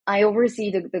I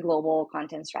oversee the global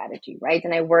content strategy, right?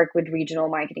 And I work with regional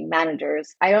marketing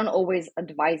managers. I don't always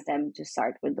advise them to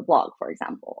start with the blog, for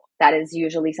example. That is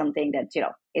usually something that,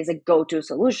 is a go-to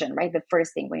solution, right? The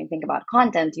first thing when you think about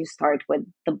content, you start with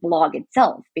the blog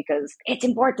itself because it's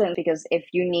important. Because if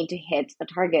you need to hit a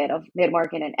target of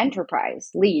mid-market and enterprise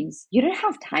leads, you don't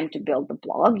have time to build the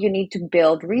blog. You need to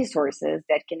build resources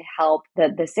that can help the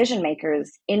decision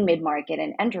makers in mid-market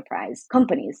and enterprise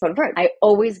companies convert. I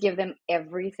always give them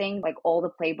everything, like all the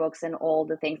playbooks and all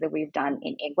the things that we've done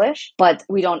in English, but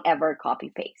we don't ever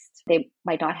copy paste. They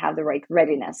might not have the right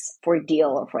readiness for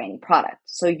Deel or for any product.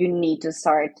 So you need to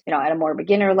start, at a more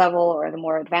beginner level or at a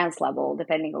more advanced level,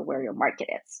 depending on where your market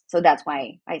is. So that's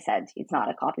why I said it's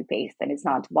not a copy paste and it's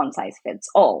not one size fits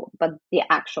all, but the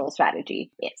actual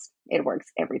strategy is. It works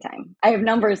every time. I have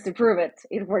numbers to prove it.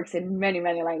 It works in many,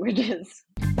 many languages.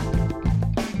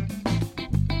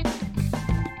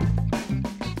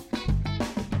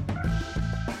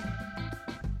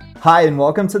 Hi, and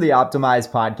welcome to the Optimize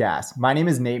podcast. My name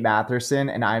is Nate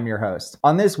Matherson, and I'm your host.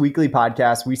 On this weekly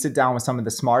podcast, we sit down with some of the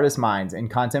smartest minds in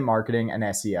content marketing and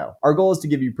SEO. Our goal is to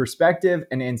give you perspective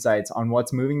and insights on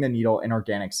what's moving the needle in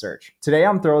organic search. Today,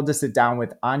 I'm thrilled to sit down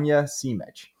with Anja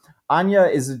Simic.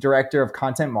 Anja is the director of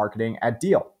content marketing at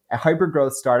Deel, a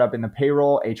hyper-growth startup in the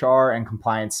payroll, HR, and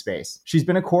compliance space. She's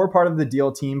been a core part of the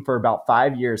Deel team for about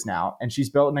 5 years now, and she's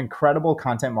built an incredible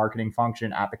content marketing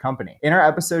function at the company. In our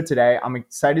episode today, I'm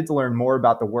excited to learn more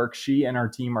about the work she and her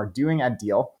team are doing at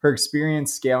Deel, her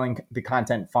experience scaling the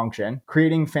content function,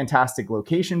 creating fantastic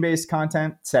location-based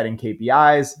content, setting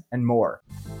KPIs, and more.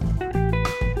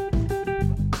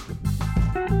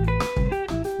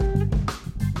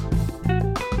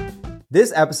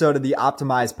 This episode of the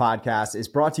Optimize podcast is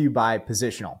brought to you by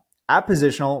Positional. At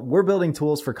Positional, we're building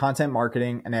tools for content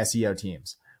marketing and SEO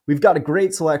teams. We've got a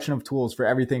great selection of tools for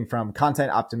everything from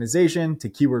content optimization to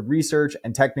keyword research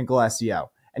and technical SEO.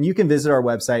 And you can visit our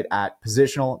website at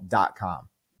positional.com.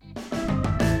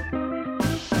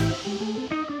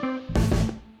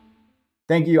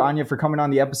 Thank you, Anja, for coming on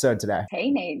the episode today.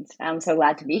 Hey, Nate. I'm so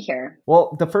glad to be here.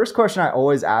 Well, the first question I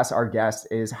always ask our guests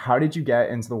is, how did you get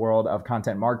into the world of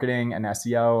content marketing and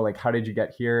SEO? Like, how did you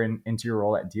get here and into your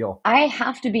role at Deel? I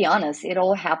have to be honest, it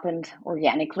all happened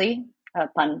organically.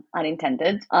 Pun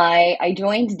unintended. I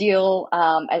joined Deel,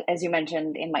 as you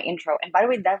mentioned in my intro. And by the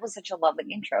way, that was such a lovely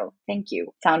intro. Thank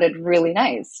you. Sounded really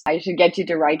nice. I should get you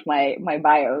to write my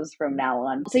bios from now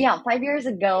on. So yeah, 5 years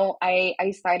ago, I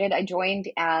joined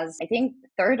as, I think,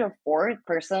 third or fourth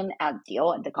person at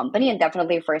Deel at the company, and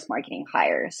definitely first marketing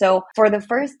hire. So for the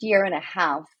first year and a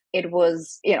half, it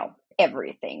was,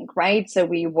 everything, right? So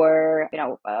we were,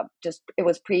 it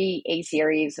was pre-A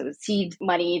series, so seed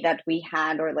money that we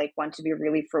had or want to be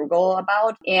really frugal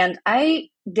about. And I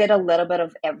did a little bit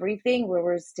of everything. We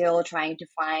were still trying to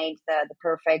find the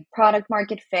perfect product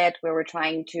market fit. We were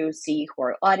trying to see who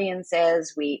our audience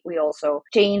is. We also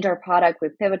changed our product. We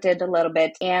pivoted a little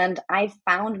bit. And I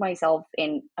found myself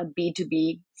in a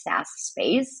B2B SaaS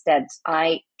space that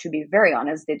I, to be very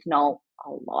honest, did know a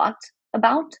lot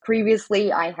about.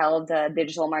 Previously, I held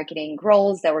digital marketing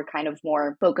roles that were kind of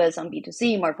more focused on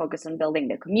B2C, more focused on building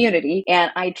the community.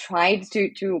 And I tried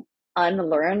to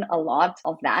unlearn a lot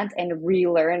of that and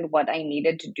relearn what I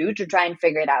needed to do to try and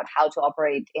figure it out how to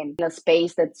operate in a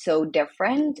space that's so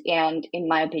different and, in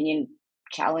my opinion,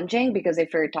 challenging. Because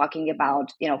if you're talking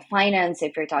about finance,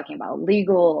 if you're talking about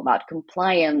legal, about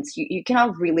compliance, you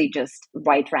cannot really just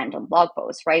write random blog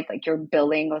posts, right? Like, you're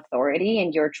building authority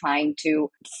and you're trying to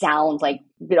sound like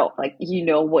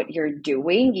what you're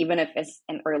doing, even if it's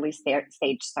an early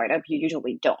stage startup. You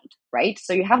usually don't, right?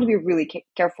 So you have to be really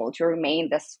careful to remain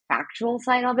this factual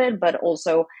side of it, but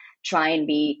also try and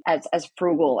be as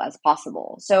frugal as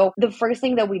possible. So the first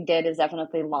thing that we did is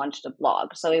definitely launch the blog.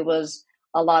 So it was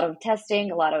a lot of testing,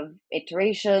 a lot of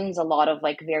iterations, a lot of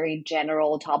very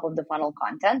general top of the funnel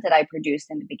content that I produced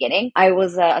in the beginning. I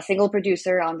was a single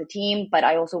producer on the team, but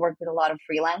I also worked with a lot of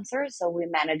freelancers. So we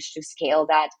managed to scale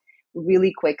that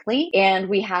really quickly. And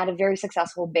we had a very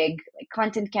successful big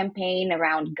content campaign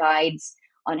around guides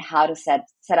on how to set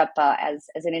up as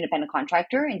an independent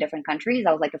contractor in different countries.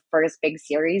 That was the first big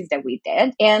series that we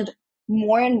did. And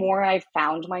more, I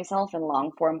found myself in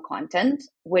long form content,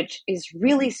 which is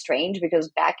really strange because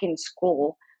back in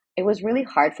school, it was really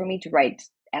hard for me to write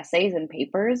essays and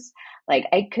papers.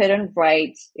 I couldn't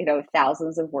write,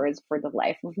 thousands of words for the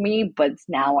life of me, but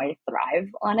now I thrive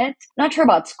on it. Not sure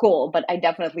about school, but I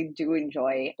definitely do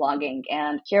enjoy blogging.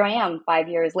 And here I am 5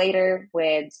 years later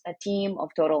with a team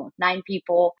of total 9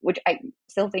 people, which I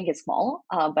still think it's small,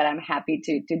 but I'm happy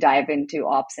to dive into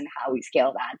ops and how we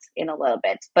scale that in a little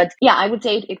bit. But yeah, I would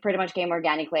say it pretty much came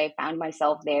organically. I found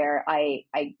myself there. I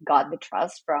got the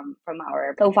trust from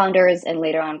our co-founders and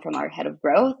later on from our head of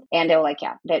growth. And they were like,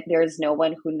 yeah, that there's no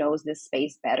one who knows this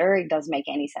space better. It doesn't make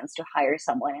any sense to hire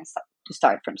someone and to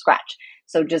start from scratch.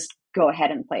 So just go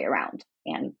ahead and play around.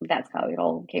 And that's how it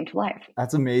all came to life.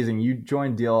 That's amazing. You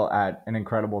joined Deel at an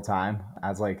incredible time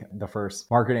as like the first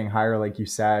marketing hire, like you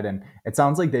said. And it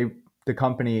sounds like the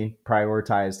company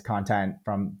prioritized content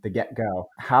from the get-go.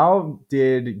 How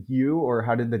did you or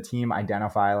how did the team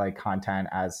identify like content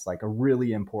as like a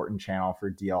really important channel for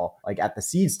Deel, like at the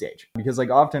seed stage? Because like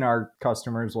often our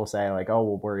customers will say like, oh,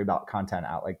 we'll worry about content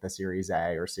at like the Series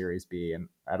A or Series B and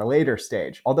at a later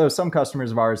stage. Although some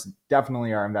customers of ours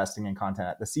definitely are investing in content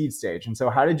at the seed stage. And so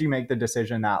how did you make the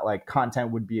decision that like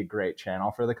content would be a great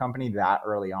channel for the company that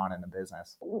early on in the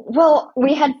business? Well,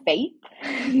 we had faith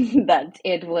that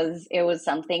it was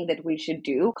something that we should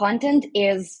do. Content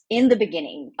is in the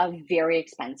beginning a very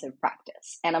expensive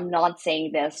practice. And I'm not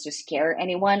saying this to scare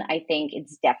anyone. I think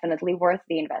it's definitely worth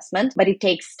the investment, but it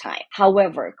takes time.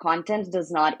 However, content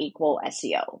does not equal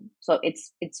SEO. So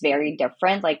it's very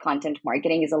different. Like content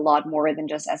marketing is a lot more than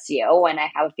just SEO. And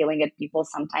I have a feeling that people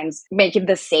sometimes make it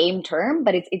the same term,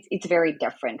 but it's very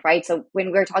different, right? So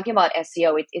when we're talking about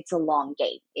SEO, it's a long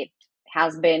game. It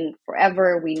has been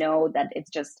forever. We know that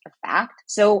it's just a fact.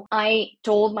 So I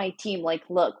told my team, like,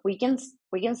 look, we can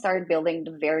start building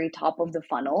the very top of the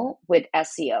funnel with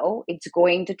SEO. It's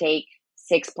going to take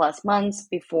 6+ months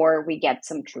before we get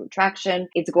some true traction.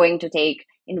 It's going to take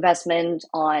investment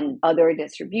on other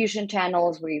distribution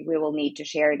channels. We will need to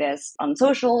share this on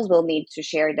socials. We'll need to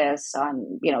share this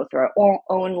on, through our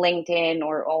own LinkedIn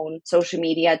or own social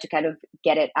media to kind of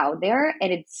get it out there.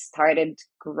 And it started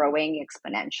growing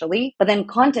exponentially. But then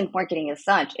content marketing as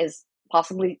such is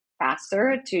possibly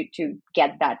faster to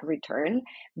get that return,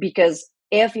 because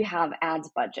if you have ads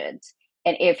budget,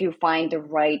 and if you find the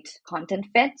right content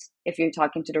fit, if you're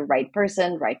talking to the right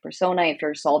person, right persona, if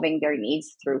you're solving their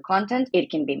needs through content, it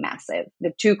can be massive.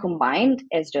 The two combined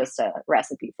is just a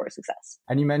recipe for success.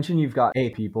 And you mentioned you've got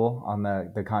 8 people on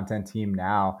the content team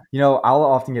now. I'll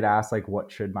often get asked like,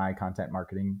 what should my content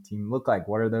marketing team look like?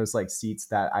 What are those like seats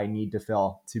that I need to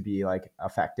fill to be like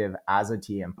effective as a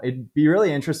team? It'd be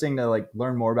really interesting to like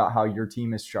learn more about how your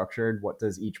team is structured. What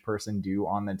does each person do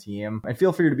on the team? And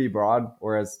feel free to be broad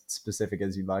or as specific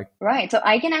as you'd like. Right. So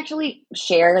I can actually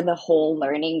share the whole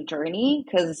learning journey,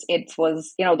 because it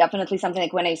was, definitely something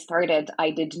like when I started,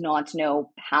 I did not know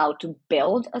how to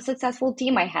build a successful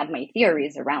team. I had my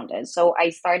theories around it. So I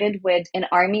started with an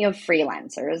army of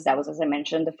freelancers. That was, as I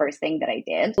mentioned, the first thing that I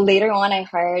did. Later on, I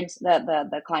hired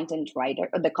the content writer,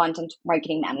 or the content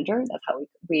marketing manager. That's how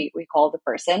we call the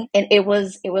person. And it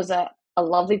was a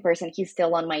lovely person. He's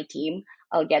still on my team.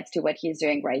 I'll get to what he's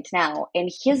doing right now.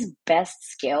 And his best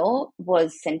skill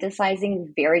was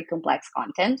synthesizing very complex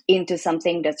content into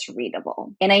something that's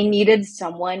readable. And I needed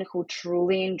someone who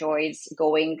truly enjoys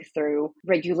going through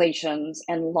regulations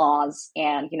and laws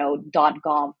and,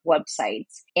 .gov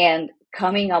websites and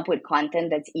coming up with content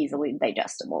that's easily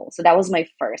digestible. So that was my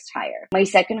first hire. My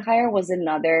second hire was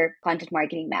another content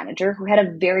marketing manager who had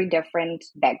a very different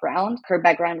background. Her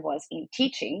background was in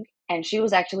teaching, and she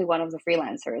was actually one of the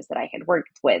freelancers that I had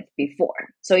worked with before.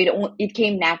 So it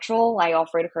came natural. I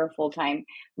offered her a full-time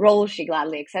role. She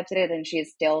gladly accepted it, and she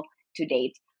is still, to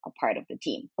date, a part of the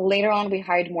team. Later on, we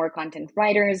hired more content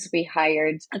writers. We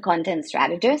hired a content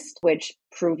strategist, which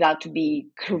proved out to be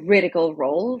a critical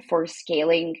role for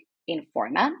scaling in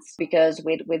formats, because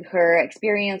with her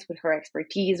experience, with her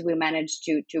expertise, we managed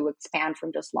to expand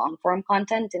from just long form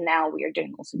content. And now we are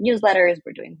doing also newsletters,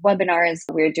 we're doing webinars,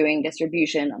 we're doing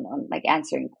distribution on like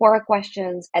answering Quora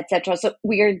questions, etc. So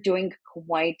we are doing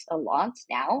quite a lot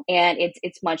now. And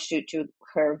it's much to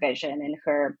her vision and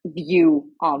her view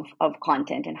of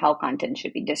content and how content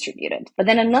should be distributed. But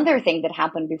then another thing that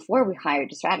happened before we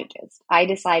hired a strategist, I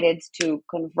decided to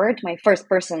convert my first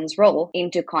person's role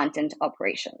into content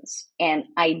operations. And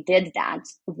I did that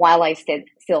while I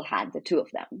still had the two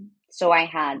of them. So I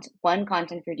had one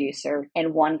content producer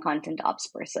and one content ops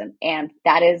person. And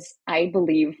that is, I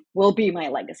believe, will be my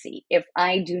legacy. If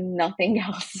I do nothing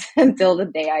else until the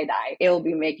day I die, it will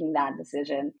be making that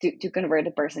decision to convert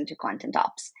a person to content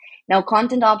ops. Now,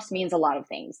 content ops means a lot of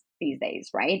things these days,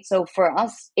 right? So for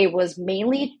us, it was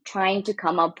mainly trying to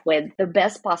come up with the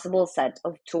best possible set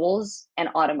of tools and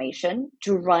automation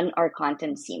to run our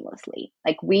content seamlessly.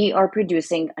 Like we are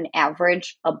producing an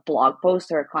average a blog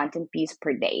post or a content piece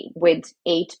per day with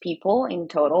 8 people in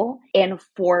total and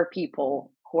 4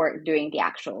 people who are doing the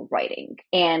actual writing.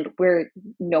 And we're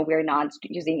not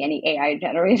using any AI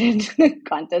generated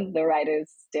content. The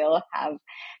writers still have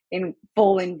in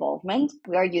full involvement.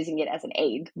 We are using it as an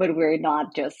aid, but we're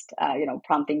not just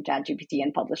prompting ChatGPT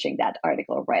and publishing that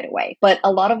article right away. But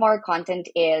a lot of our content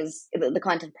is the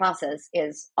content process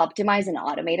is optimized and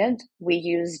automated. We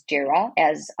use Jira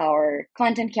as our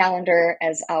content calendar,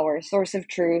 as our source of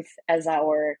truth, as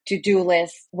our to-do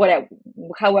list, whatever,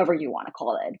 however you want to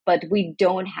call it. But we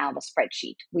don't have a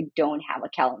spreadsheet. We don't have a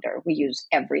calendar. We use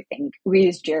everything. We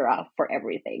use Jira for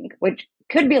everything, which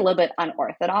could be a little bit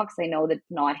unorthodox. I know that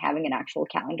not having an actual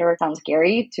calendar sounds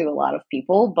scary to a lot of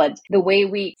people, but the way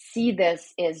we see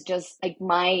this is just like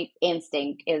my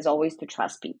instinct is always to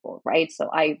trust people, right? So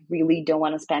I really don't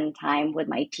want to spend time with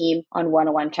my team on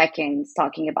one-on-one check-ins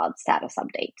talking about status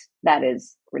update. That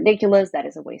is ridiculous. That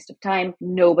is a waste of time.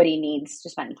 Nobody needs to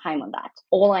spend time on that.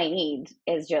 All I need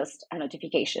is just a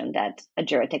notification that a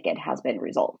Jira ticket has been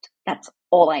resolved. That's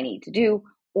all I need to do,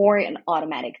 or an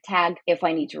automatic tag if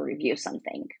I need to review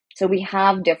something. So we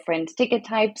have different ticket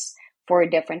types for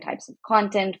different types of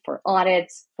content, for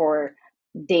audits, for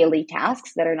daily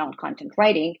tasks that are not content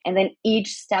writing. And then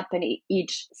each step and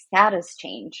each status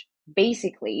change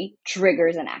basically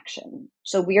triggers an action.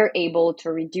 So we are able to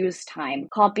reduce time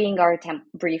copying our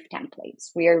brief templates.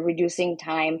 We are reducing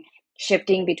time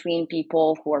shifting between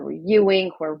people who are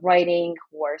reviewing, who are writing,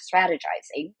 who are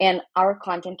strategizing. And our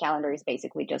content calendar is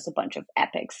basically just a bunch of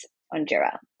epics on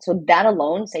Jira. So that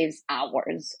alone saves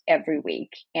hours every week.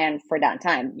 And for that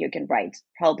time, you can write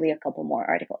probably a couple more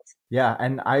articles. Yeah,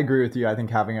 and I agree with you. I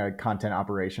think having a content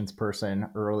operations person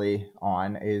early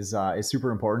on is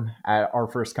super important. At our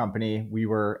first company, we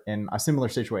were in a similar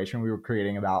situation. We were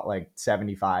creating about like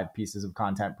 75 pieces of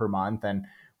content per month, and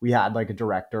we had like a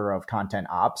director of content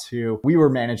ops who we were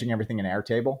managing everything in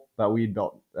Airtable, but we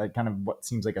built kind of what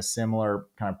seems like a similar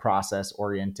kind of process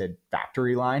oriented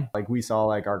factory line. Like we saw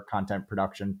like our content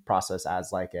production process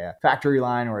as like a factory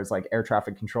line, or as like air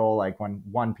traffic control. Like when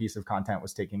one piece of content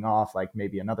was taking off, like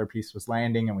maybe another piece was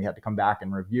landing and we had to come back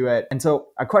and review it. And so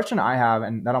a question I have,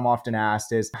 and that I'm often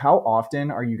asked, is how often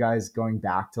are you guys going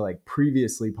back to like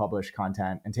previously published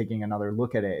content and taking another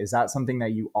look at it? Is that something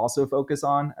that you also focus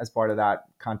on as part of that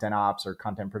content ops or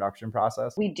content production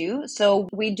process? We do. So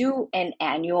we do an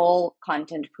annual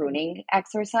content pruning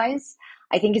exercise.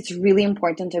 I think it's really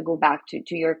important to go back to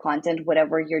your content,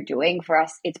 whatever you're doing. For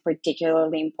us, it's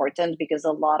particularly important because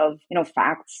a lot of,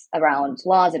 facts around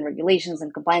laws and regulations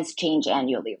and compliance change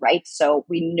annually, right? So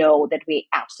we know that we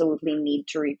absolutely need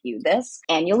to review this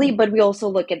annually, but we also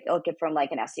look at from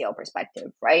like an SEO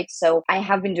perspective, right? So I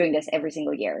have been doing this every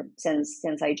single year since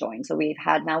I joined. So we've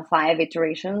had now 5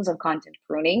 iterations of content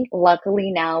pruning.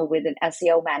 Luckily now with an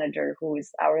SEO manager, who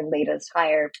is our latest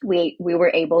hire, we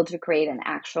were able to create an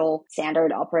actual standard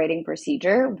operating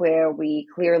procedure where we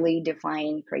clearly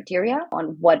define criteria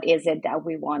on what is it that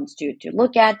we want to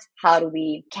look at. How do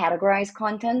we categorize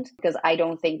content? Because I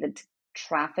don't think that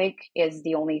traffic is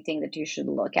the only thing that you should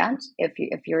look at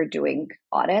if you're doing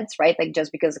audits, right? Like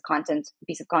just because a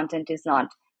piece of content is not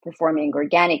performing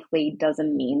organically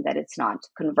doesn't mean that it's not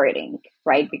converting,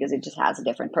 right? Because it just has a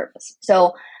different purpose.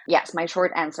 So yes, my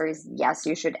short answer is yes,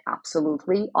 you should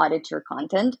absolutely audit your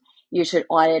content. You should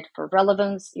audit for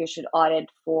relevance. You should audit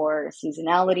for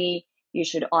seasonality. You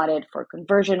should audit for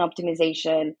conversion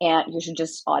optimization, and you should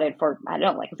just audit for, I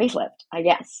don't know, like a facelift, I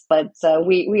guess. But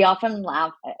we often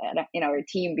laugh in our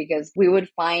team because we would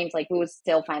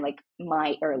still find like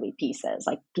my early pieces,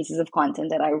 like pieces of content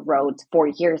that I wrote 4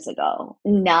 years ago.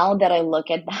 Now that I look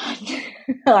at that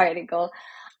article,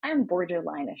 I'm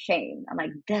borderline ashamed. I'm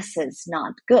like, this is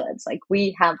not good. It's like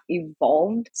we have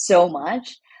evolved so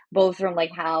much, both from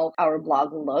like how our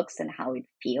blog looks and how it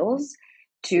feels,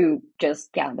 to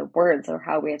just the words or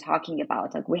how we are talking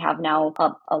about. Like we have now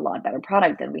a lot better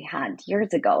product than we had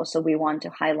years ago. So we want to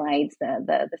highlight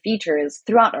the features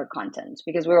throughout our content,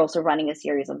 because we're also running a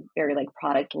series of very like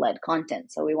product led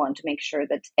content. So we want to make sure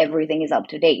that everything is up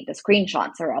to date. The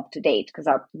screenshots are up to date because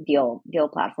our Deel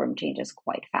platform changes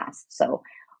quite fast. So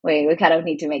we kind of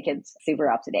need to make it super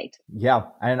up to date. Yeah.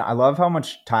 And I love how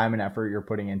much time and effort you're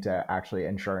putting into actually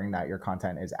ensuring that your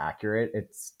content is accurate.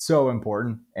 It's so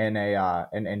important in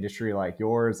an industry like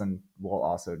yours, and will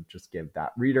also just give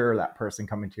that reader, that person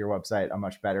coming to your website, a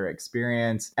much better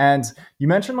experience. And you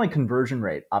mentioned like conversion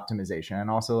rate optimization and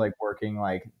also like working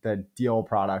like the Deel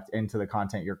product into the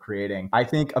content you're creating. I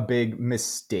think a big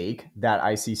mistake that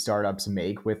I see startups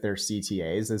make with their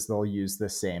CTAs is they'll use the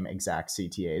same exact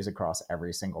CTAs across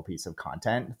every single piece of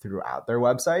content throughout their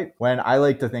website, when I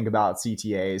like to think about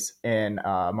CTAs in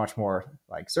a much more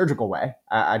like surgical way.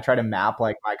 I try to map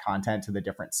like my content to the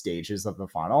different stages of the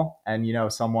funnel. And,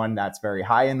 someone that's very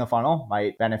high in the funnel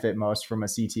might benefit most from a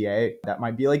CTA that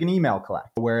might be like an email collect.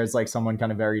 Whereas like someone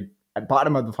kind of very at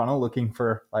bottom of the funnel looking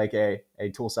for like a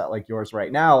tool set like yours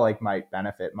right now, like might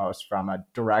benefit most from a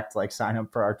direct like sign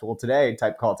up for our tool today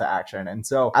type call to action. And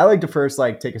so I like to first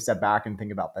like take a step back and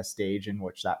think about the stage in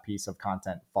which that piece of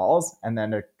content falls, and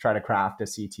then to try to craft a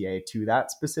CTA to that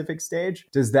specific stage.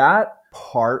 Does that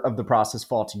part of the process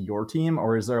fall to your team,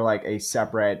 or is there like a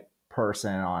separate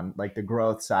person on like the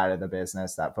growth side of the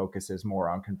business that focuses more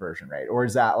on conversion rate, or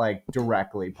is that like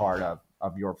directly part of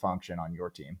your function on your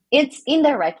team? It's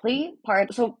indirectly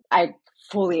part. So I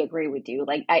fully agree with you.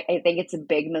 Like, I think it's a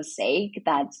big mistake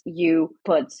that you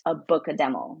put a book a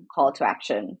demo call to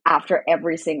action after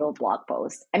every single blog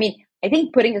post. I mean, I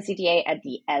think putting a CTA at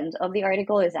the end of the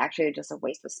article is actually just a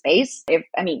waste of space.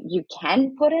 You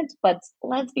can put it, but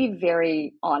let's be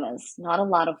very honest. Not a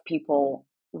lot of people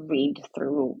read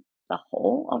through the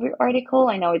whole of your article.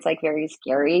 I know it's like very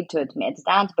scary to admit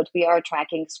that, but we are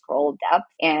tracking scroll depth,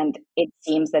 and it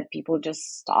seems that people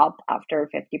just stop after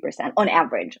 50% on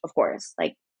average, of course.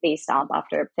 Like, they stop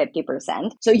after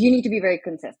 50%. So you need to be very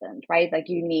consistent, right? Like,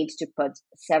 you need to put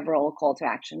several call to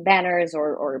action banners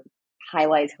or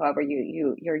highlights, however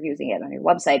you're using it on your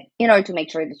website, in order to make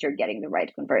sure that you're getting the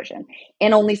right conversion,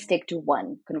 and only stick to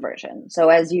one conversion. So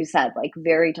as you said, like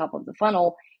very top of the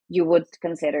funnel, you would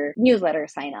consider newsletter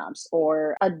signups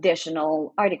or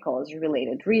additional articles,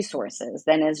 related resources.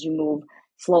 Then as you move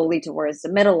slowly towards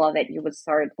the middle of it, you would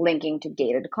start linking to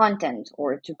gated content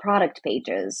or to product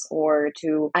pages or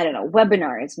to, I don't know,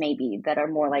 webinars maybe that are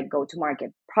more like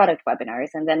go-to-market product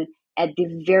webinars. And then at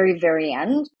the very, very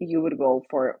end, you would go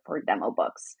for demo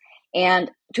books.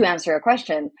 And to answer your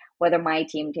question, whether my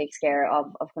team takes care of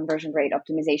conversion rate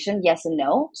optimization, yes and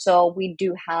no. So we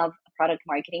do have product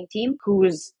marketing team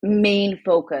whose main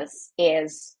focus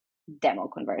is demo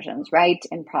conversions, right?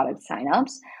 And product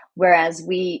signups, whereas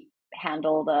we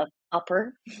handle the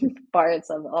upper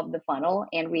parts of the funnel,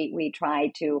 and we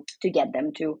try to get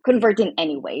them to convert in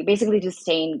any way, basically to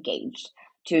stay engaged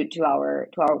to our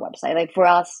website. Like, for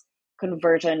us,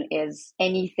 conversion is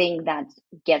anything that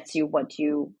gets you what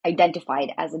you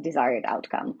identified as a desired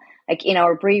outcome. Like, in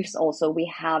our briefs also,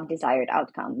 we have desired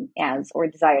outcome or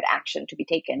desired action to be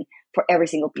taken for every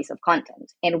single piece of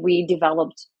content. And we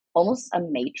developed almost a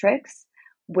matrix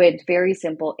with very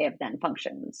simple if-then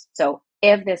functions. So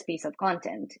if this piece of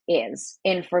content is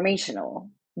informational,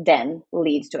 then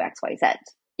leads to XYZ.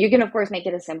 You can, of course, make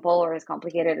it as simple or as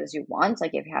complicated as you want.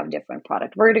 Like, if you have different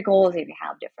product verticals, if you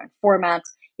have different formats,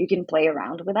 you can play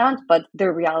around with that. But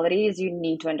the reality is you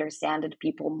need to understand that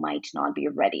people might not be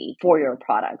ready for your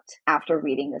product after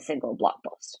reading a single blog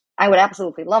post. I would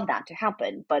absolutely love that to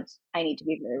happen, but I need to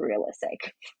be very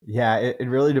realistic. Yeah, it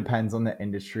really depends on the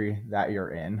industry that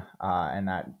you're in, and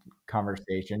that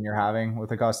conversation you're having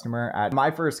with a customer. At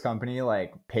my first company,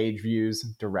 like page views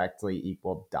directly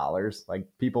equaled dollars. Like,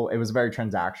 people, it was a very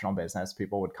transactional business.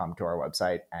 People would come to our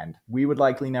website and we would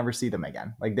likely never see them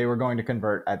again. Like, they were going to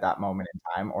convert at that moment in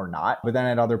time or not. But then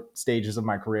at other stages of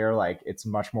my career, like, it's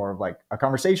much more of like a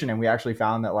conversation. And we actually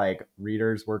found that like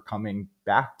readers were coming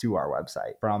back to our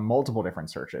website from multiple different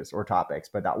searches or topics,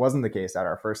 but that wasn't the case at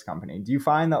our first company. Do you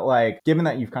find that, like, given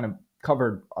that you've kind of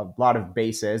covered a lot of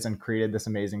bases and created this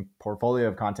amazing portfolio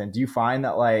of content, do you find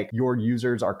that like your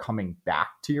users are coming back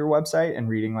to your website and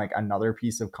reading like another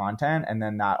piece of content, and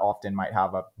then that often might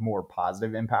have a more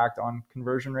positive impact on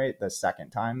conversion rate the second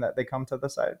time that they come to the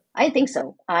site? I think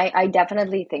so. I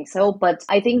definitely think so. But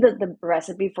I think that the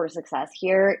recipe for success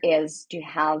here is to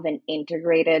have an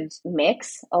integrated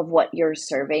mix of what you're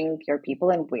serving your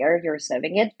people and where you're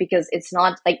serving it, because it's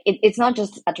not like it's not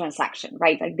just a transaction,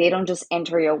 right? Like, they don't just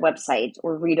enter your website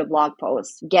or read a blog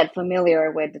post, get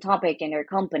familiar with the topic in your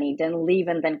company, then leave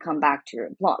and then come back to your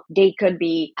blog. They could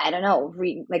be, I don't know,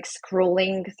 like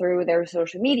scrolling through their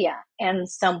social media and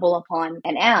stumble upon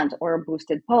an ad or a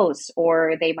boosted post,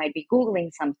 or they might be Googling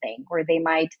something, or they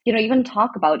might, even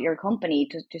talk about your company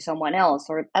to someone else,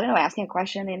 or I don't know, asking a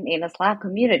question in a Slack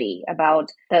community about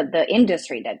the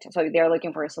industry so they're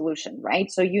looking for a solution,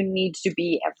 right? So you need to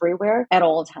be everywhere at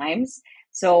all times.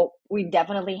 So we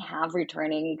definitely have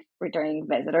returning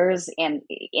visitors. And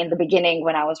in the beginning,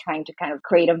 when I was trying to kind of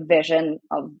create a vision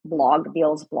of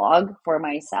Deel's blog for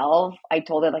myself, I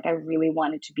told it like I really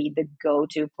wanted to be the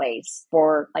go-to place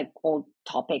for like all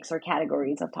topics or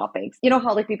categories of topics. You know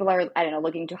how like people are, I don't know,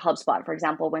 looking to HubSpot, for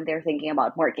example, when they're thinking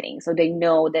about marketing. So they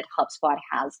know that HubSpot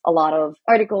has a lot of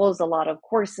articles, a lot of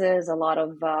courses, a lot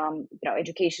of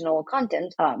educational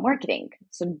content, marketing.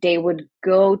 So they would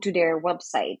go to their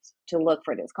website to look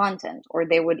for this content. content, or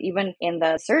they would even in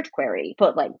the search query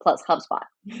put like plus HubSpot,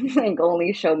 like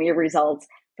only show me results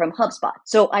from HubSpot.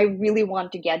 So I really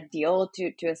want to get Deel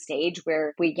to a stage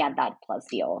where we get that plus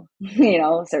Deel,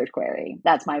 search query.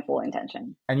 That's my full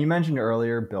intention. And you mentioned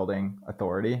earlier building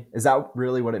authority. Is that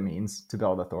really what it means to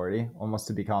build authority? Almost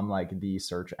to become like the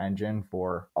search engine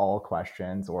for all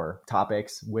questions or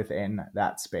topics within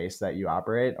that space that you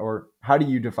operate? Or how do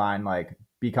you define like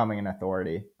becoming an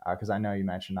authority? Because I know you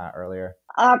mentioned that earlier.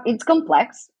 It's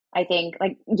complex. I think,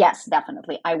 like, yes,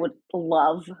 definitely. I would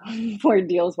love for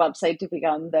Deal's website to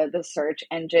become the search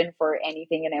engine for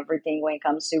anything and everything when it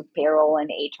comes to payroll and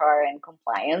HR and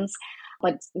compliance.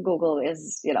 But Google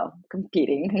is,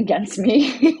 competing against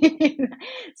me.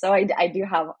 So I do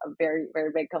have a very, very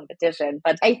big competition.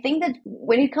 But I think that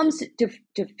when it comes to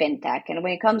fintech and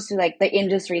when it comes to like the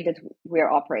industry that we're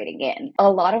operating in,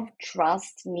 a lot of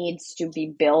trust needs to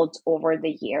be built over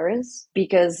the years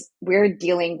because we're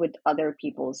dealing with other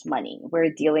people's money. We're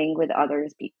dealing with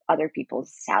other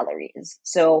people's salaries.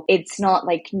 So it's not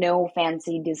like no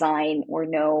fancy design or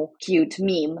no cute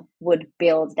meme would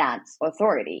build that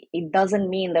authority. It doesn't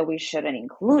mean that we shouldn't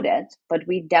include it, but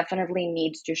we definitely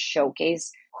need to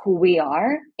showcase who we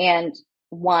are and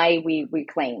why we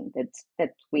claim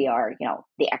that we are,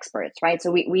 the experts, right? So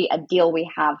we at Deel,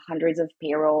 we have hundreds of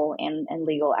payroll and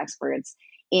legal experts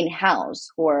in-house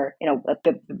who are,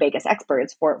 the biggest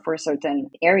experts for a certain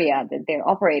area that they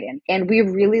operate in. And we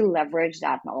really leverage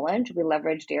that knowledge. We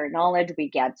leverage their knowledge. We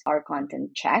get our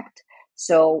content checked.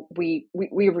 So we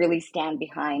really stand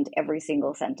behind every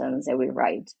single sentence that we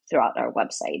write throughout our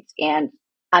website. And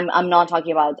I'm not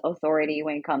talking about authority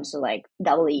when it comes to like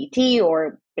WET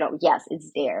or, yes,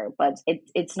 it's there, but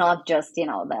it's not just, the,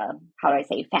 how do I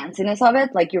say, fanciness of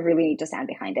it. Like you really need to stand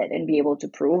behind it and be able to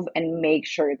prove and make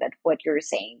sure that what you're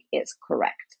saying is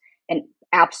correct and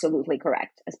absolutely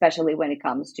correct, especially when it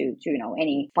comes to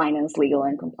any finance, legal,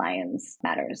 and compliance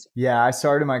matters. Yeah, I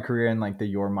started my career in like the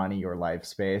your money, your life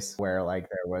space where like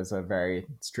there was a very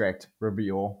strict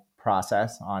review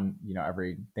process on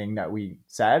everything that we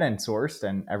said and sourced,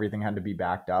 and everything had to be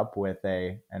backed up with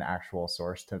an actual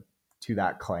source to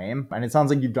that claim. And it sounds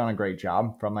like you've done a great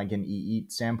job from like an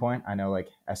EEAT standpoint. I know like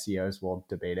SEOs will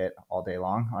debate it all day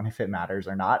long on if it matters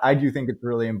or not. I do think it's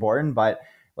really important, but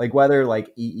like whether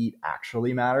like EEAT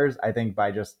actually matters, I think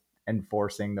by just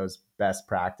enforcing those best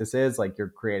practices, like you're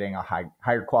creating a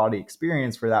higher quality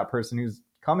experience for that person who's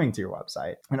coming to your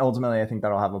website. And ultimately, I think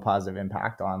that'll have a positive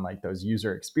impact on like those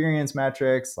user experience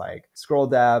metrics like scroll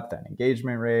depth and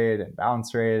engagement rate and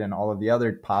bounce rate and all of the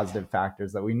other positive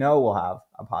factors that we know will have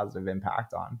a positive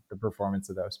impact on the performance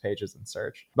of those pages in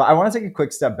search. But I want to take a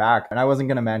quick step back, and I wasn't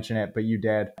going to mention it, but you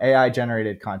did. AI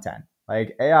generated content.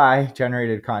 Like AI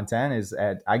generated content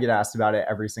I get asked about it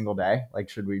every single day. Like,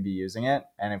 should we be using it?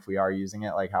 And if we are using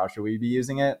it, like, how should we be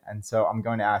using it? And so I'm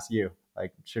going to ask you,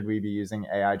 like, should we be using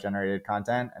AI generated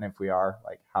content? And if we are,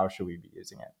 like, how should we be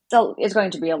using it? So it's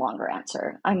going to be a longer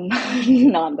answer. I'm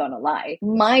not going to lie.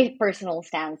 My personal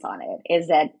stance on it is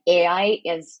that AI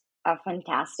is a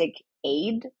fantastic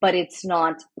aid, but it's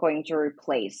not going to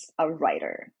replace a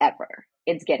writer ever.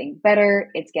 It's getting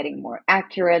better. It's getting more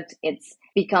accurate. It's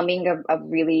becoming a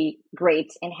really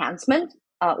great enhancement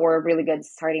or a really good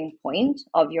starting point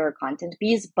of your content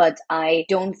piece. But I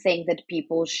don't think that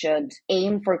people should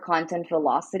aim for content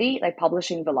velocity, like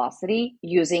publishing velocity,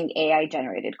 using AI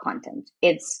generated content.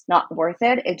 It's not worth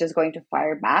it. It's just going to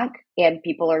fire back, and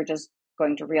people are just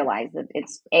going to realize that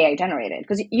it's AI generated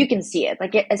because you can see it,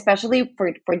 like especially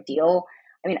for Deel.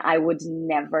 I mean, I would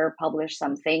never publish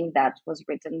something that was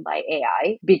written by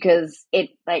AI because it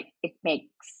makes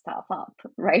stuff up,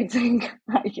 right?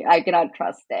 I cannot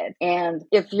trust it. And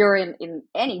if you're in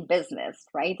any business,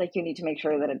 right, like you need to make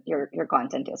sure that your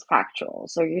content is factual.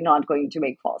 So you're not going to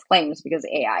make false claims because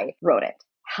AI wrote it.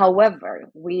 However,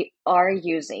 we are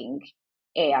using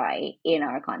AI in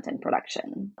our content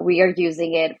production. We are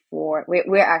using it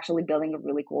we're actually building a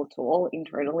really cool tool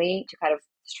internally to kind of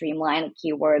streamline a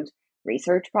keyword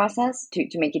research process to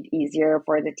make it easier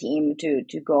for the team to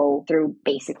go through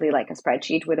basically like a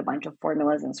spreadsheet with a bunch of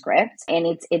formulas and scripts,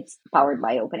 and it's powered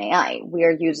by OpenAI. We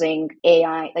are using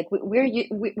AI, like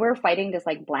we're fighting this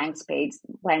like blank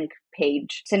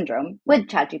page syndrome with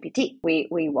ChatGPT.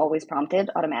 We've always prompted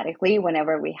automatically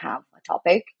whenever we have a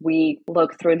topic. We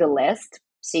look through the list,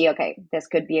 see, okay, this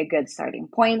could be a good starting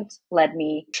point. Let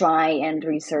me try and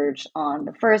research on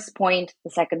the first point.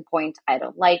 The second point, I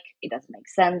don't like. It doesn't make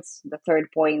sense. The third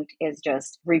point is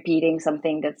just repeating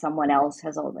something that someone else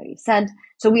has already said.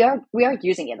 So we are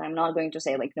using it. I'm not going to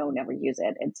say like, no, never use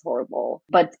it. It's horrible.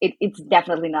 But it's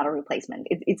definitely not a replacement.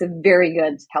 It's a very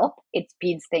good help. It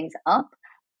speeds things up.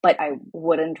 but I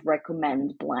wouldn't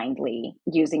recommend blindly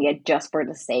using it just for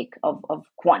the sake of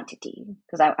quantity,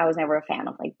 because I was never a fan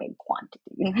of like big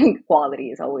quantity.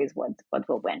 Quality is always what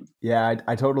will win. Yeah,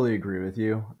 I totally agree with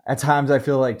you. At times I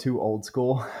feel like too old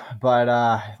school, but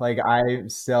like I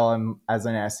still am, as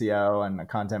an SEO and a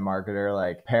content marketer,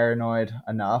 like paranoid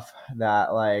enough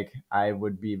that like I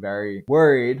would be very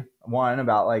worried, one,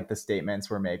 about like the statements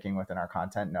we're making within our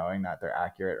content, knowing that they're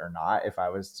accurate or not, if I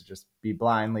was to just be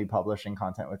blindly publishing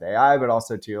content with AI. But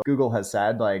also too, Google has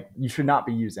said like you should not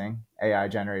be using AI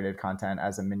generated content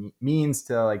as a means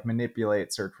to like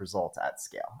manipulate search results at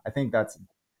scale. I think that's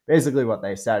basically what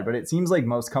they said. But it seems like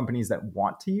most companies that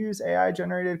want to use AI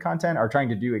generated content are trying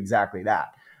to do exactly that,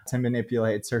 to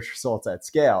manipulate search results at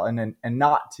scale, and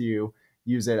not to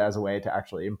use it as a way to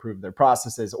actually improve their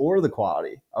processes or the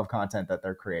quality of content that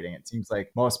they're creating. It seems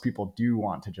like most people do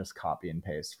want to just copy and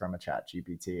paste from a chat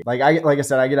GPT. Like I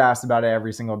said, I get asked about it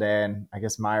every single day. And I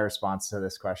guess my response to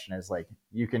this question is like,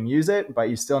 you can use it, but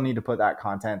you still need to put that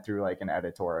content through like an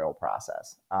editorial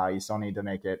process. You still need to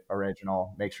make it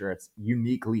original, make sure it's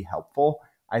uniquely helpful.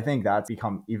 I think that's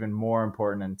become even more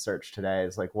important in search today,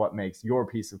 is like what makes your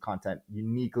piece of content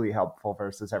uniquely helpful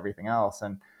versus everything else.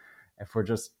 And if we're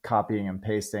just copying and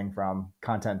pasting from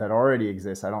content that already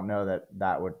exists, I don't know that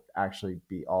that would actually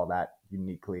be all that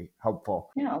uniquely helpful.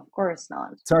 Yeah, of course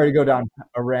not. Sorry to go down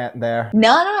a rant there.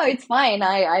 No, it's fine.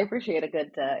 I appreciate a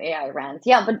good AI rant.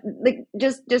 Yeah, but like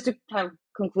just to kind of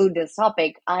conclude this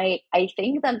topic, I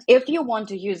think that if you want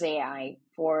to use AI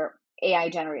for AI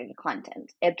generated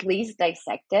content, at least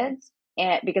dissect it.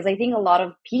 And because I think a lot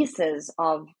of pieces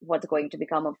of what's going to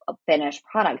become a finished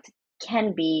product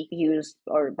can be used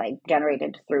or like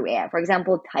generated through AI. For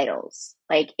example, titles.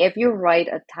 Like if you write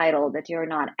a title that you're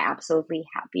not absolutely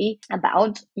happy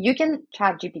about, you can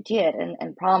chat GPT it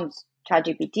and prompt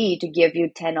ChatGPT to give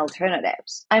you 10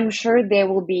 alternatives. I'm sure there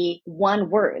will be one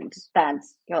word that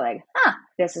you're like,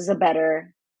 this is a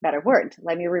better word.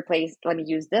 Let me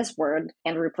use this word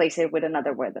and replace it with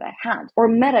another word that I had. Or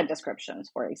meta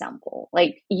descriptions, for example.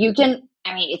 Like you can,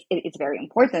 I mean, it's very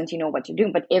important, you know what you're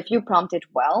doing, but if you prompt it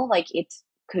well, like it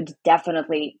could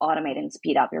definitely automate and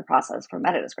speed up your process for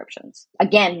meta descriptions.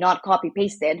 Again, not copy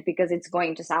pasted, because it's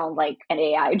going to sound like an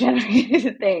AI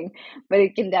generated thing, but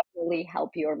it can definitely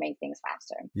help you or make things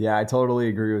faster. Yeah, I totally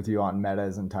agree with you on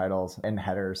metas and titles and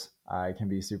headers. It can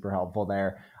be super helpful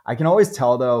there. I can always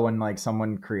tell though when like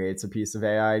someone creates a piece of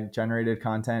AI generated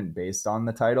content based on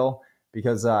the title,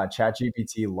 because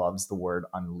ChatGPT loves the word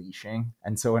unleashing.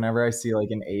 And so whenever I see like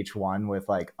an H1 with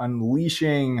like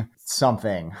unleashing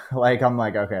something, like I'm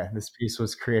like, okay, this piece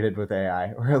was created with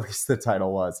AI, or at least the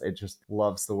title was. It just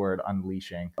loves the word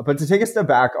unleashing. But to take a step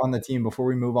back on the team before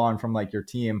we move on from like your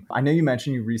team, I know you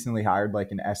mentioned you recently hired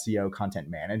like an SEO content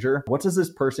manager. What does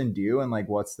this person do, and like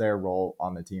what's their role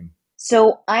on the team?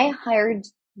 So I hired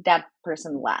that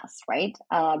person last, right?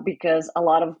 Because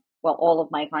all of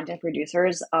my content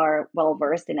producers are well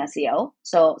versed in SEO.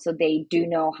 So they do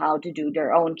know how to do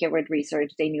their own keyword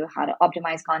research. They knew how to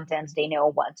optimize content. They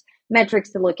know what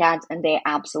metrics to look at, and they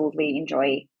absolutely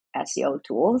enjoy SEO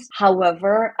tools.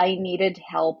 However, I needed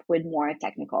help with more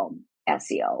technical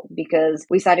SEO because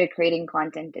we started creating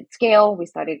content at scale. We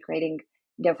started creating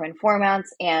different formats,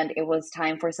 and it was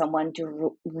time for someone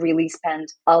to really spend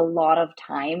a lot of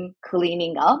time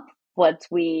cleaning up what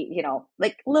we,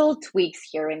 like little tweaks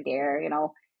here and there,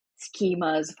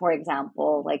 schemas, for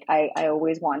example. Like I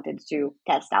always wanted to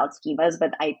test out schemas,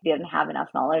 but I didn't have enough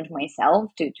knowledge myself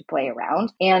to play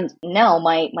around. And now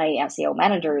my SEO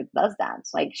manager does that.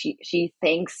 Like she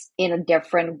thinks in a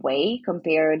different way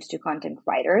compared to content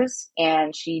writers,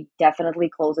 and she definitely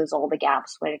closes all the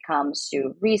gaps when it comes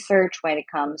to research, when it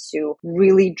comes to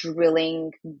really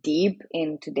drilling deep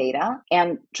into data,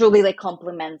 and truly like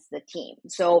complements the team.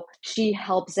 So she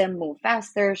helps them move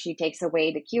faster. She takes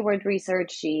away the keyword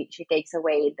research. She takes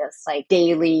away this like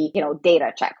daily,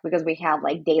 data check, because we have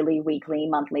like daily, weekly,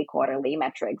 monthly, quarterly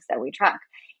metrics that we track.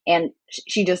 And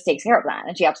she just takes care of that,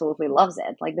 and she absolutely loves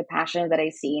it. Like the passion that I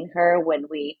see in her when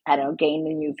we, I don't know, gain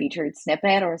a new featured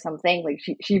snippet or something, like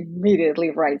she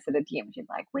immediately writes to the team. She's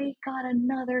like, we got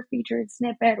another featured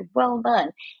snippet. Well done.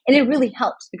 And it really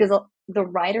helps because the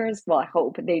writers, well, I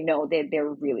hope they know that they're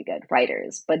really good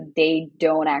writers, but they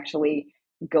don't actually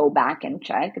go back and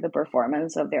check the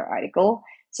performance of their article.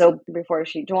 So before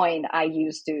she joined, I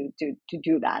used to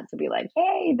do that, to be like,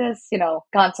 hey, this,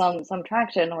 got some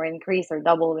traction or increase or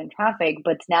doubled in traffic.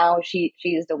 But now she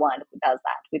is the one who does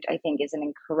that, which I think is an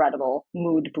incredible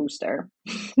mood booster.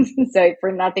 So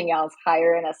for nothing else,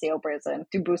 hire an SEO person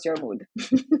to boost your mood.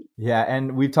 Yeah,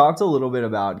 and we've talked a little bit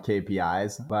about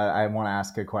KPIs, but I want to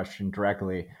ask a question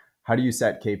directly. How do you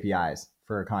set KPIs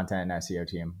for a content and SEO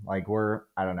team? Like we're,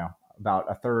 I don't know, about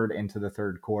a third into the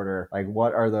third quarter. Like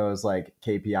what are those like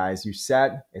KPIs you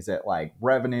set? Is it like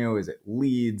revenue? Is it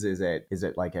leads? Is it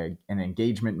like an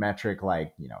engagement metric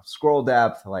like, scroll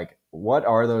depth? Like what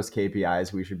are those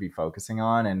KPIs we should be focusing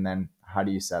on? And then how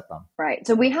do you set them? Right.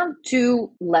 So we have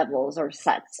two levels or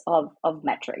sets of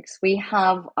metrics. We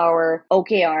have our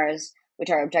OKRs, which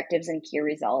are objectives and key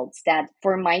results, that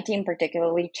for my team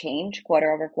particularly change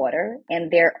quarter over quarter.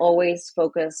 And they're always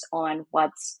focused on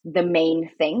what's the main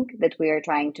thing that we are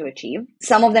trying to achieve.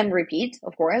 Some of them repeat,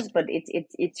 of course, but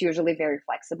it's usually very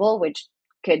flexible, which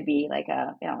could be like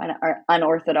an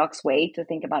unorthodox way to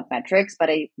think about metrics, but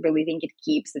I really think it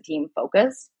keeps the team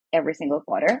focused every single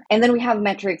quarter. And then we have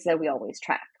metrics that we always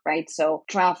track, right? So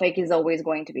traffic is always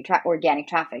going to be tracked, organic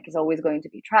traffic is always going to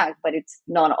be tracked, but it's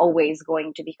not always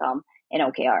going to become an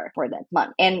OKR for that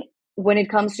month. And when it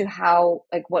comes to how,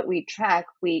 like what we track,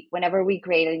 whenever we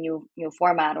create a new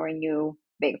format or a new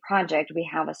big project, we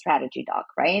have a strategy doc,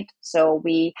 right? So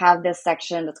we have this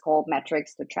section that's called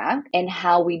metrics to track and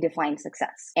how we define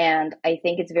success. And I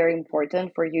think it's very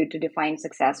important for you to define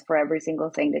success for every single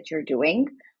thing that you're doing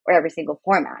or every single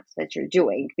format that you're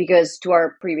doing. Because to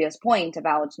our previous point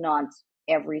about not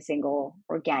every single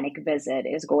organic visit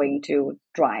is going to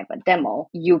drive a demo,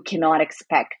 you cannot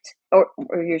expect or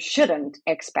you shouldn't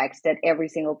expect that every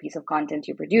single piece of content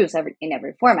you produce in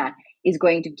every format is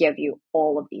going to give you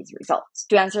all of these results.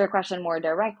 To answer your question more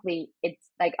directly, it's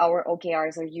like our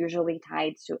OKRs are usually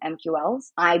tied to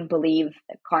MQLs. I believe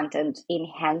that content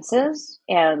enhances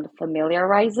and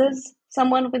familiarizes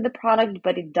someone with the product,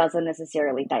 but it doesn't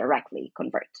necessarily directly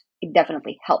convert. It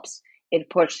definitely helps. It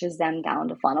pushes them down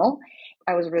the funnel.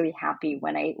 I was really happy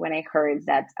when I heard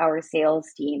that our sales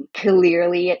team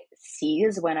clearly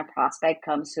sees when a prospect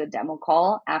comes to a demo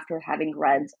call after having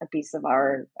read a piece of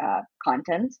our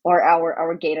content or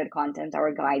our gated content,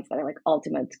 our guides that are like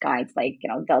ultimate guides, like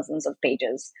dozens of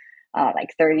pages, like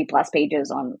 30 plus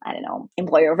pages on, I don't know,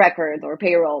 employer record or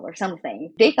payroll or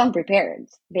something. They come prepared.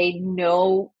 They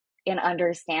know and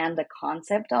understand the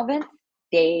concept of it.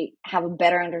 They have a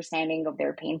better understanding of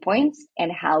their pain points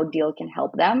and how Deel can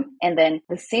help them. And then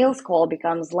the sales call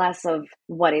becomes less of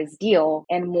what is Deel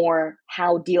and more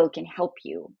how Deel can help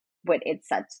you with its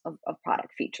sets of product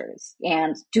features.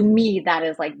 And to me, that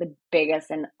is like the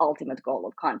biggest and ultimate goal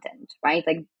of content, right?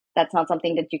 Like that's not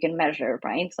something that you can measure,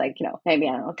 right? It's like, maybe,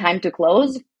 I don't know, time to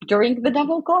close during the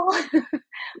demo call.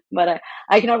 But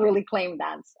I cannot really claim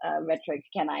that metric,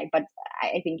 can I? But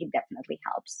I think it definitely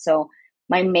helps. So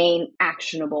my main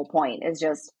actionable point is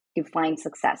just define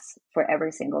success for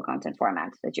every single content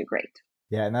format that you create.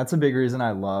 Yeah, and that's a big reason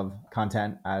I love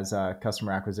content as a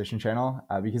customer acquisition channel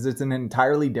because it's an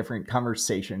entirely different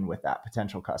conversation with that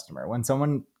potential customer. When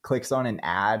someone clicks on an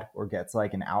ad or gets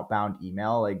like an outbound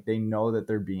email, like they know that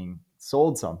they're being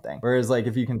sold something. Whereas like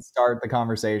if you can start the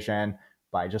conversation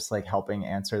by just like helping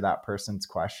answer that person's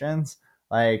questions,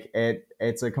 like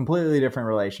it's a completely different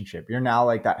relationship. You're now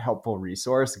like that helpful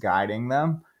resource guiding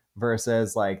them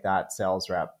versus like that sales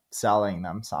rep selling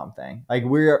them something. Like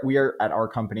we are at our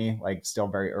company, like still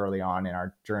very early on in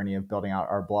our journey of building out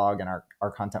our blog and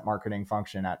our content marketing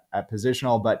function at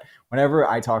Positional. But whenever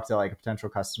I talk to like a potential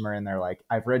customer and they're like,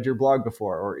 I've read your blog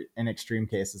before, or in extreme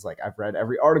cases, like I've read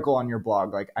every article on your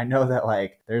blog, like I know that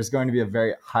like there's going to be a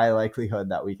very high likelihood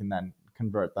that we can then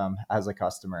convert them as a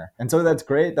customer. And so that's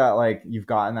great that like you've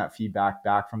gotten that feedback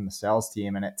back from the sales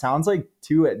team. And it sounds like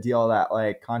too at Deel that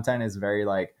like content is very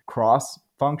like cross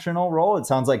functional role. It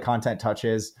sounds like content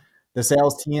touches the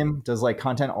sales team. Does like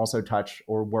content also touch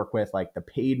or work with like the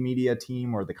paid media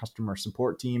team or the customer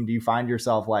support team? Do you find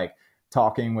yourself like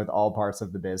talking with all parts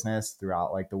of the business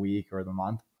throughout like the week or the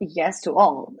month? Yes, to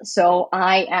all. So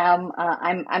I am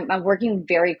I'm working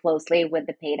very closely with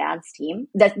the paid ads team.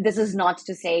 That this is not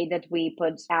to say that we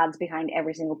put ads behind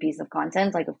every single piece of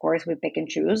content. Like, of course, we pick and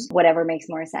choose whatever makes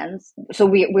more sense. So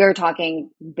we're talking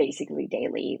basically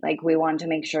daily. Like, we want to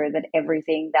make sure that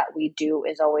everything that we do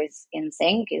is always in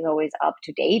sync, is always up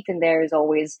to date, and there is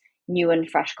always new and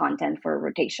fresh content for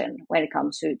rotation when it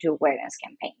comes to awareness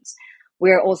campaigns.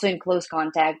 We're also in close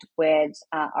contact with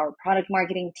our product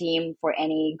marketing team for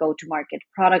any go-to-market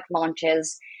product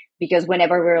launches, because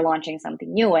whenever we're launching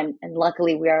something new, and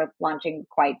luckily we are launching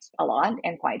quite a lot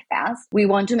and quite fast, we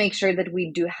want to make sure that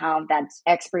we do have that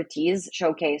expertise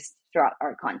showcased throughout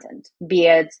our content, be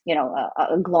it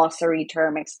a glossary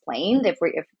term explained if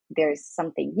there's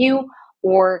something new,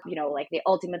 or like the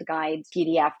ultimate guide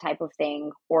PDF type of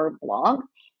thing, or blog.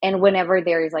 And whenever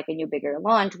there is like a new bigger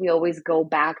launch, we always go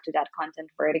back to that content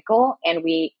vertical and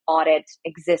we audit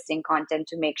existing content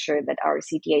to make sure that our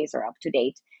CTAs are up to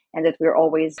date and that we're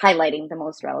always highlighting the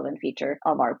most relevant feature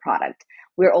of our product.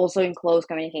 We're also in close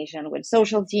communication with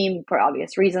social team for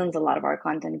obvious reasons. A lot of our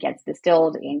content gets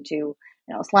distilled into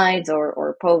slides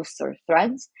or posts or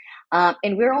threads.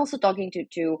 And we're also talking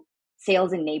to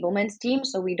sales enablement team.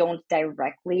 So we don't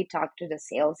directly talk to the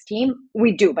sales team.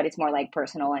 We do, but it's more like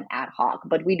personal and ad hoc.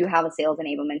 But we do have a sales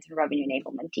enablement and revenue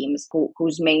enablement teams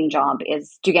whose main job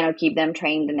is to keep them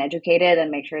trained and educated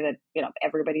and make sure that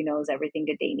everybody knows everything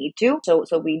that they need to.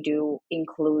 So we do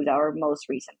include our most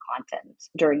recent content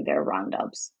during their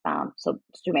roundups. So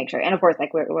to make sure, and of course,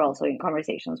 like we're also in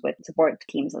conversations with support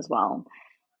teams as well.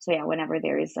 So yeah, whenever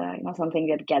there is something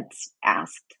that gets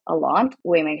asked a lot,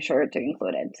 we make sure to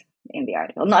include it in the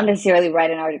article. Not necessarily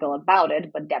write an article about it,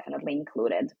 but definitely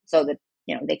include it so that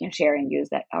they can share and use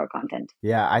our content.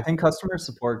 Yeah, I think customer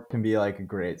support can be like a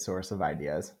great source of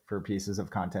ideas for pieces of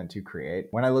content to create.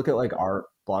 When I look at like our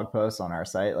blog posts on our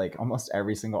site, like almost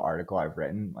every single article I've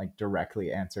written like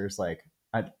directly answers like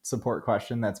a support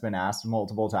question that's been asked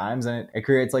multiple times, and it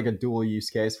creates like a dual use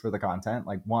case for the content.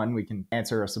 Like one, we can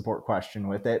answer a support question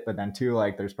with it, but then two,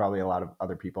 like there's probably a lot of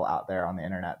other people out there on the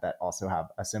internet that also have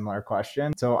a similar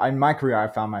question. So in my career, I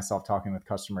found myself talking with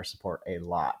customer support a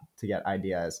lot to get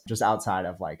ideas just outside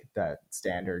of like the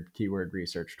standard keyword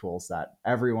research tools that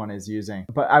everyone is using.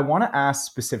 But I want to ask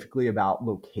specifically about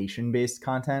location-based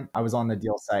content. I was on the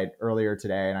Deel site earlier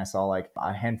today and I saw like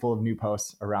a handful of new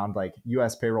posts around like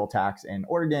US payroll tax in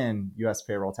Oregon, US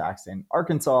payroll tax in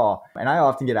Arkansas. And I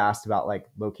often get asked about like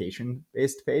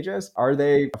location-based pages. Are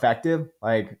they effective?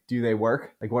 Like, do they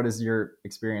work? Like, what has your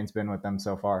experience been with them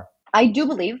so far? I do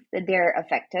believe that they're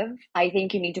effective. I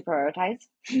think you need to prioritize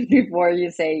before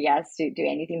you say yes to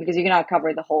anything, because you cannot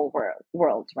cover the whole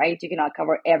world, right? You cannot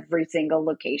cover every single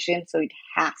location. So it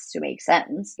has to make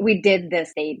sense. We did the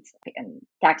state and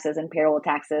taxes and payroll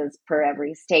taxes per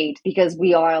every state because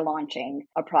we are launching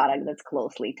a product that's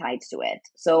closely tied to it.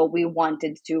 So we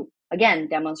wanted to, again,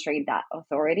 demonstrate that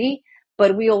authority,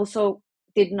 but we also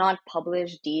did not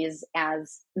publish these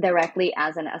as directly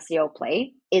as an SEO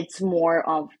play. It's more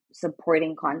of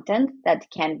supporting content that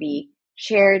can be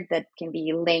shared, that can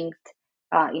be linked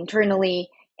internally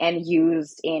and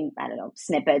used in,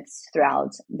 snippets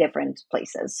throughout different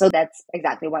places. So that's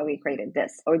exactly why we created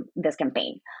this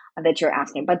campaign that you're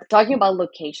asking. But talking about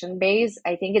location based,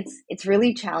 I think it's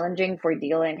really challenging for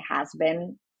Deel, and has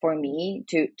been for me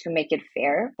to make it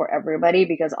fair for everybody,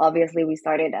 because obviously we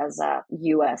started as a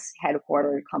US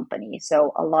headquartered company.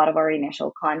 So a lot of our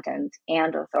initial content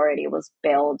and authority was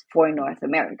built for North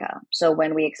America. So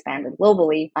when we expanded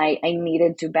globally, I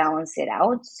needed to balance it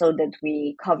out so that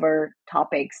we cover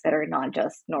topics that are not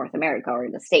just North America or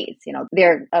the States.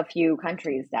 There are a few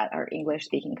countries that are English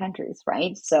speaking countries,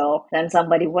 right? So then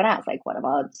somebody would ask, like, what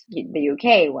about the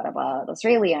UK? What about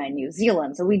Australia and New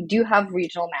Zealand? So we do have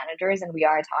regional managers, and we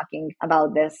are talking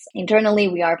about this internally.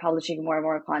 We are publishing more and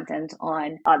more content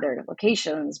on other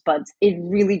locations, but it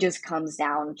really just comes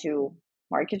down to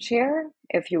market share,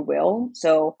 if you will.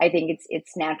 So I think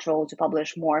it's natural to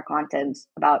publish more content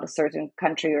about a certain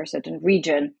country or certain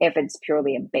region if it's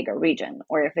purely a bigger region,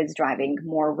 or if it's driving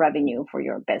more revenue for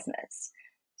your business.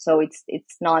 So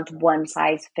it's not one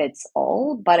size fits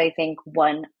all, but I think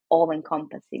one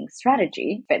all-encompassing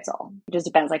strategy fits all. It just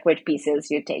depends like which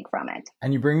pieces you take from it.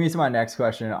 And you bring me to my next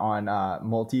question on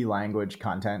multi-language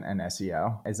content and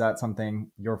SEO. Is that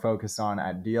something you're focused on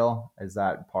at Deel? Is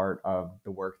that part of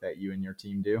the work that you and your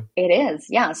team do? It is,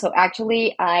 yeah. So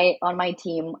actually, on my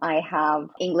team, I have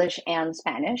English and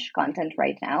Spanish content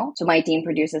right now. So my team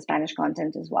produces Spanish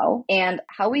content as well. And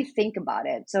how we think about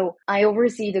it. So I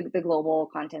oversee the global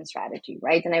content strategy,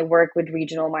 right? And I work with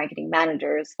regional marketing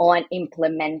managers on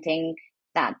implementing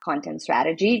that content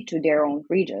strategy to their own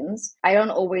regions. I don't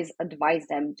always advise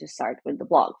them to start with the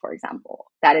blog, for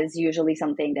example. That is usually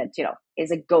something that,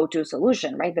 is a go-to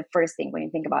solution, right? The first thing when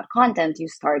you think about content, you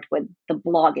start with the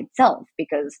blog itself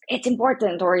because it's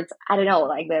important, or it's, I don't know,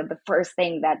 like the first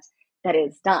thing that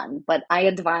is done. But I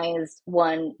advised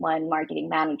one marketing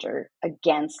manager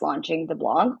against launching the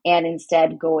blog and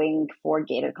instead going for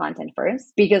gated content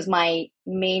first, because my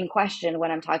main question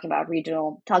when I'm talking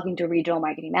to regional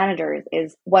marketing managers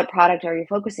is, what product are you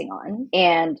focusing on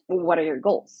and what are your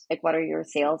goals? Like, what are your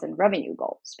sales and revenue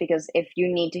goals? Because if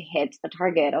you need to hit a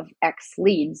target of X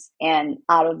leads, and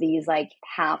out of these, like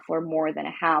half or more than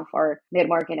a half are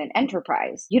mid-market and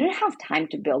enterprise, you don't have time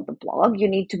to build the blog. You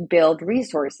need to build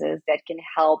resources that can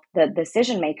help the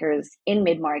decision makers in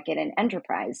mid-market and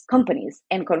enterprise companies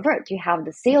and convert. You have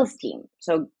the sales team.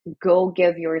 So go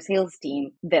give your sales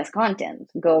team this content.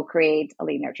 Go create a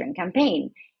lead nurturing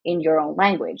campaign in your own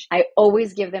language. I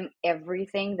always give them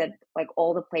everything that, like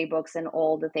all the playbooks and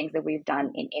all the things that we've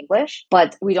done in English,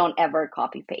 but we don't ever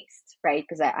copy paste, right?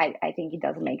 Because I think it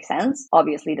doesn't make sense.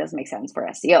 Obviously, it doesn't make sense for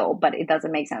SEO, but it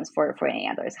doesn't make sense for any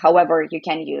others. However, you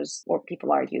can use, or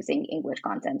people are using, English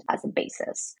content as a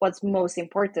basis. What's most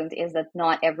important is that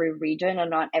not every region, or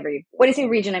not every, when I say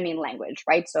region, I mean language,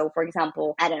 right? So for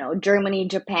example, I don't know, Germany,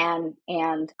 Japan,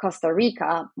 and Costa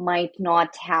Rica might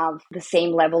not have the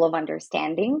same level of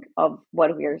understanding of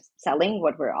what we're selling,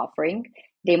 what we're offering.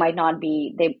 They might not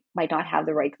have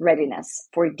the right readiness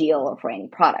for Deel or for any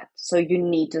product. So you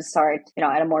need to start,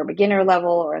 at a more beginner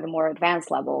level or at a more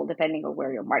advanced level, depending on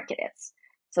where your market is.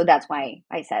 So that's why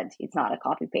I said it's not a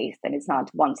copy paste and it's not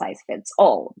one size fits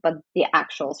all, but the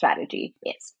actual strategy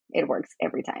is. It works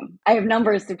every time. I have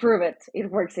numbers to prove it. It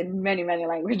works in many, many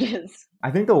languages. I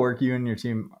think the work you and your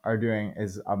team are doing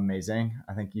is amazing.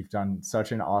 I think you've done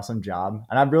such an awesome job.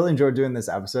 And I've really enjoyed doing this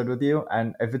episode with you.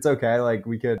 And if it's okay, like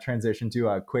we could transition to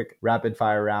a quick rapid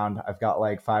fire round. I've got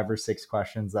like 5 or 6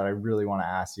 questions that I really want to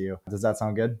ask you. Does that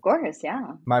sound good? Of course, yeah.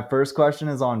 My first question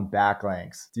is on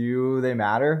backlinks. Do they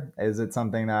matter? Is it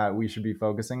something that we should be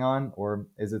focusing on, or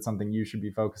is it something you should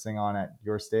be focusing on at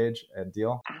your stage at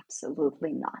Deel?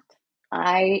 Absolutely not.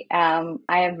 I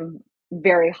have a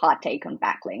very hot take on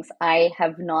backlinks. I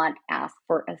have not asked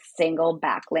for a single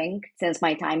backlink since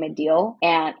my time at Deel,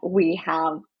 and we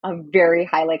have a very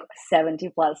high, like 70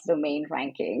 plus domain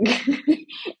ranking.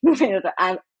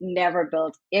 I've never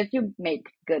built. If you make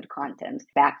good content,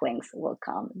 backlinks will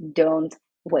come. Don't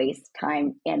waste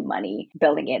time and money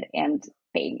building it and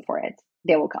paying for it.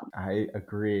 They will come. I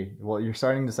agree. Well, you're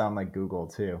starting to sound like Google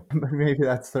too, but maybe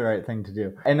that's the right thing to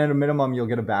do. And at a minimum, you'll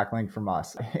get a backlink from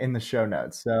us in the show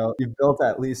notes. So you've built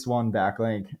at least one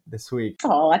backlink this week.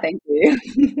 Oh, thank you.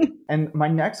 And my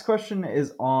next question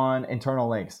is on internal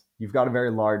links. You've got a very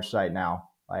large site now,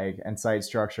 and site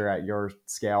structure at your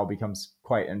scale becomes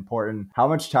quite important. How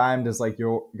much time does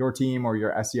your team or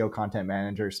your SEO content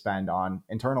manager spend on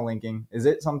internal linking? Is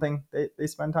it something they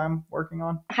spend time working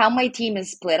on? How my team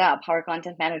is split up, how our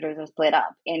content managers are split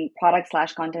up in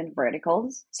product/content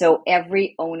verticals. So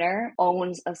every owner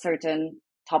owns a certain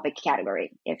topic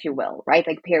category, if you will, right?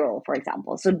 Like payroll, for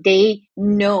example. So they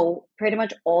know pretty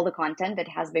much all the content that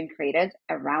has been created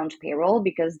around payroll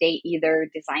because they either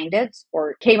designed it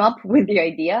or came up with the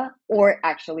idea or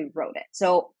actually wrote it.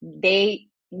 So they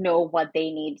know what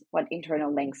they need, what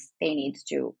internal links they need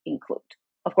to include.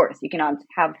 Of course, you cannot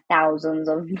have thousands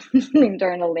of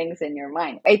internal links in your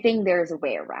mind. I think there's a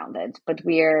way around it, but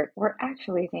we're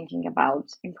actually thinking about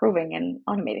improving and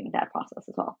automating that process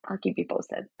as well. I'll keep you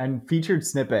posted. And featured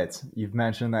snippets, you've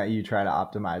mentioned that you try to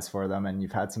optimize for them and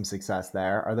you've had some success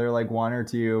there. Are there like 1 or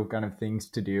 2 kind of things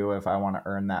to do if I want to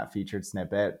earn that featured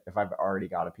snippet, if I've already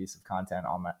got a piece of content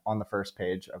on the first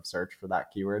page of search for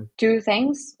that keyword? 2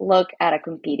 things. Look at a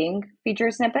competing feature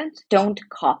snippet. Don't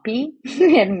copy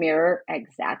and mirror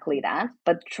exactly that,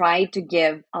 but try to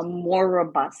give a more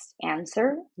robust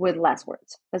answer with less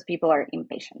words because people are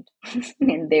impatient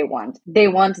and they want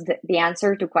the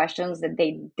answer to questions that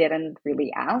they didn't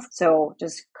really ask. So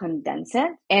just condense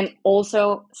it and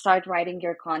also start writing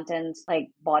your content like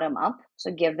bottom up. So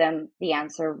give them the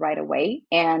answer right away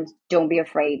and don't be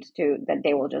afraid that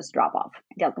they will just drop off.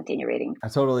 They'll continue reading. I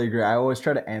totally agree. I always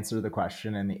try to answer the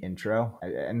question in the intro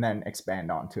and then expand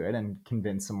onto it and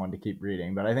convince someone to keep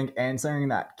reading. But I think answering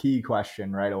that key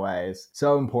question right away is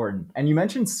so important. And you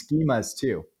mentioned schemas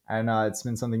too. And it's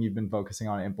been something you've been focusing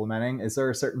on implementing. Is there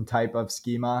a certain type of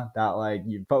schema that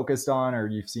you've focused on or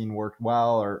you've seen worked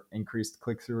well or increased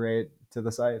click-through rate to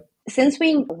the site? Since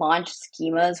we launched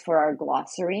schemas for our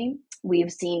glossary,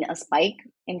 we've seen a spike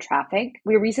in traffic.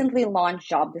 We recently launched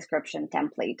Job Description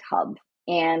Template Hub.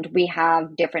 And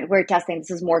we're testing, this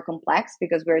is more complex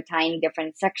because we're tying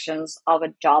different sections of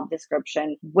a job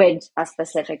description with a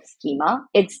specific schema.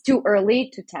 It's too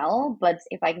early to tell, but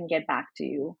if I can get back to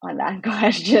you on that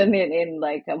question in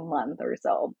like a month or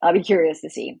so, I'll be curious to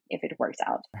see if it works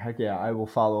out. Heck yeah, I will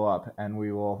follow up and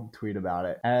we will tweet about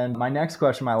it. And my last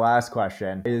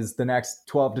question is the next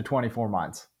 12 to 24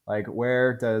 months.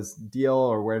 Where does Deel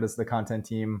or where does the content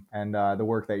team and the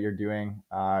work that you're doing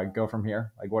go from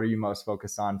here? What are you most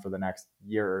focused on for the next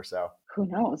year or so? Who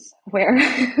knows where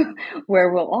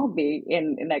we'll all be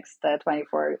in the next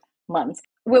 24 months.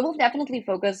 We will definitely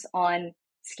focus on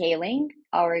scaling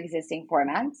our existing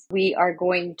formats. We are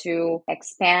going to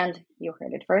expand, you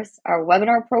heard it first, our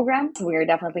webinar program. We are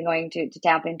definitely going to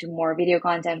tap into more video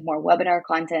content, more webinar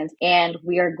content, and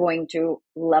we are going to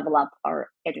level up our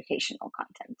educational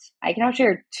content. I cannot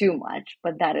share too much,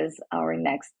 but that is our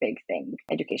next big thing,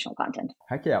 educational content.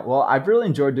 Heck yeah. Well, I've really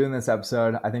enjoyed doing this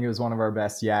episode. I think it was one of our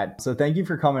best yet. So thank you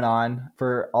for coming on.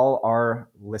 For all our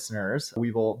listeners,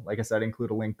 we will, like I said,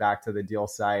 include a link back to the Deel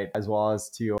site as well as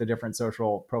to the different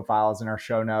social profiles in our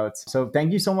show notes. So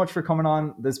thank you so much for coming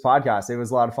on this podcast. It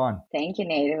was a lot of fun. Thank you,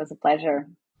 Nate. It was a pleasure.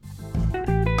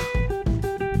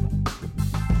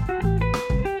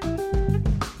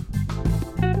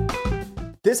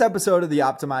 This episode of the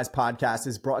Optimized Podcast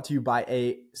is brought to you by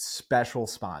a special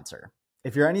sponsor.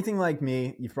 If you're anything like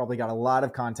me, you've probably got a lot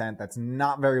of content that's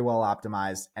not very well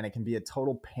optimized, and it can be a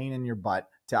total pain in your butt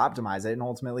to optimize it and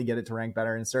ultimately get it to rank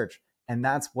better in search. And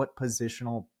that's what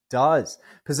Positional does.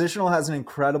 Positional has an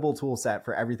incredible tool set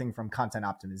for everything from content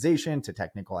optimization to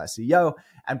technical SEO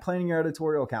and planning your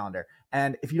editorial calendar.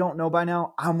 And if you don't know by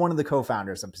now, I'm one of the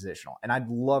co-founders of Positional, and I'd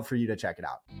love for you to check it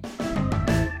out.